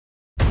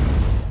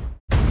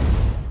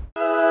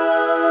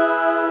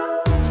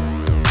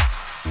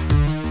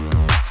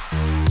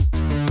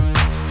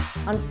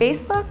On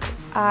Facebook,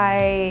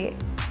 I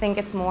think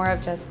it's more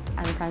of just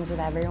I'm friends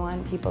with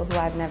everyone, people who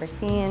I've never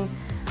seen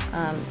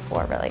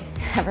or really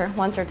ever,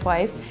 once or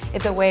twice.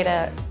 It's a way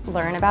to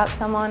learn about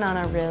someone on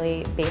a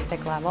really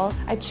basic level.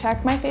 I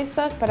check my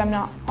Facebook, but I'm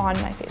not on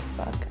my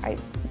Facebook.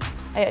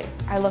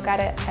 I look at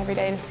it every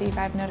day to see if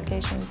I have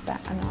notifications, but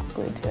I'm not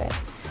glued to it.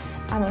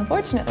 I'm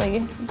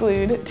unfortunately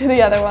glued to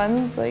the other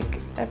ones, like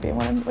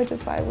everyone, which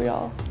is why we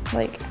all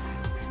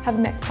have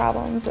neck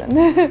problems.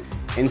 And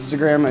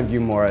Instagram I view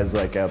more as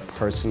like a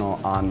personal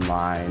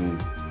online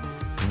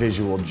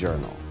visual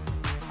journal.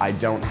 I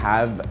don't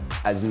have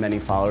as many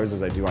followers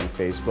as I do on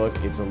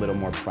Facebook. It's a little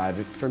more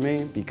private for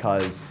me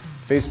because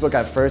Facebook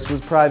at first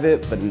was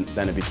private, but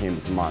then it became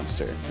this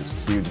monster, this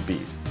huge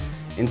beast.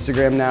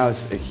 Instagram now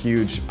is a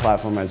huge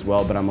platform as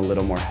well, but I'm a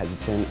little more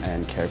hesitant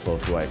and careful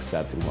of who I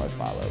accept and who I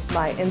follow.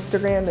 My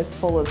Instagram is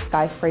full of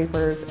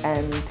skyscrapers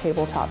and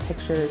tabletop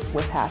pictures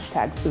with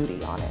hashtag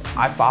foodie on it.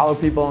 I follow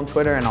people on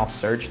Twitter and I'll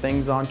search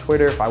things on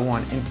Twitter if I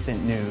want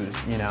instant news.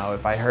 You know,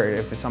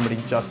 if somebody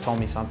just told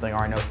me something or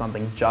I know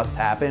something just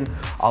happened,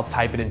 I'll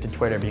type it into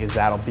Twitter because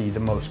that'll be the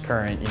most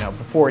current, you know,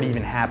 before it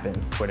even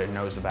happens, Twitter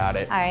knows about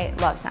it. I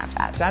love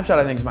Snapchat. Snapchat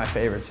I think is my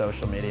favorite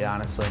social media,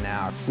 honestly,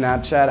 now.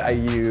 Snapchat I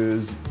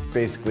use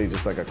basically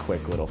just like a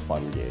quick little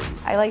fun game.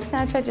 I like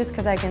Snapchat just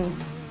because I can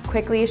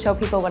quickly show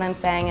people what I'm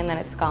saying and then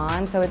it's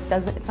gone. So it's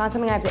not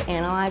something I have to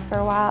analyze for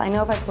a while. I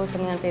know if I post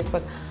something on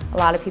Facebook, a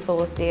lot of people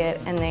will see it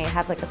and they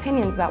have like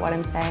opinions about what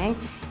I'm saying.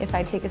 If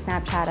I take a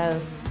Snapchat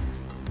of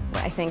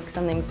I think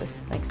something's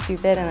just like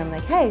stupid and I'm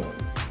like, hey,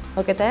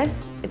 look at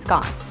this, it's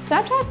gone.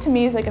 Snapchat to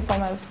me is like a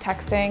form of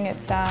texting.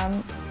 It's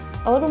a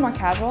little bit more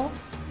casual.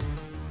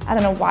 I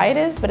don't know why it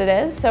is, but it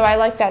is. So I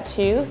like that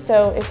too.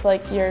 So if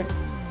like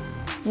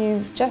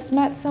you've just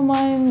met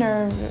someone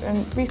or a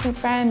recent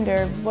friend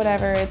or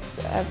whatever, it's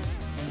a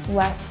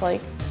less like,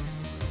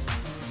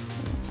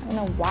 I don't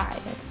know why,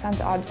 it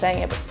sounds odd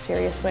saying it, but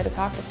serious way to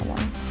talk to someone.